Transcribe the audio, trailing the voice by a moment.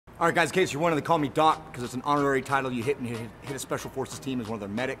All right, guys, in case you're wondering, they call me Doc because it's an honorary title you hit a Special Forces team as one of their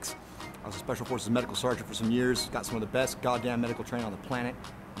medics. I was a Special Forces medical sergeant for some years, got some of the best goddamn medical training on the planet,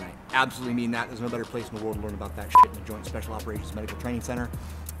 and I absolutely mean that. There's no better place in the world to learn about that shit than the Joint Special Operations Medical Training Center.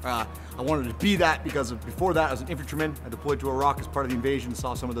 I wanted to be that because before that I was an infantryman. I deployed to Iraq as part of the invasion,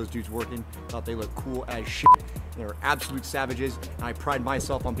 saw some of those dudes working, thought they looked cool as shit. They were absolute savages, and I pride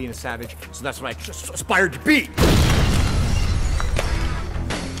myself on being a savage, so that's what I just aspired to be.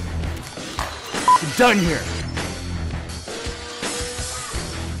 I'm done here.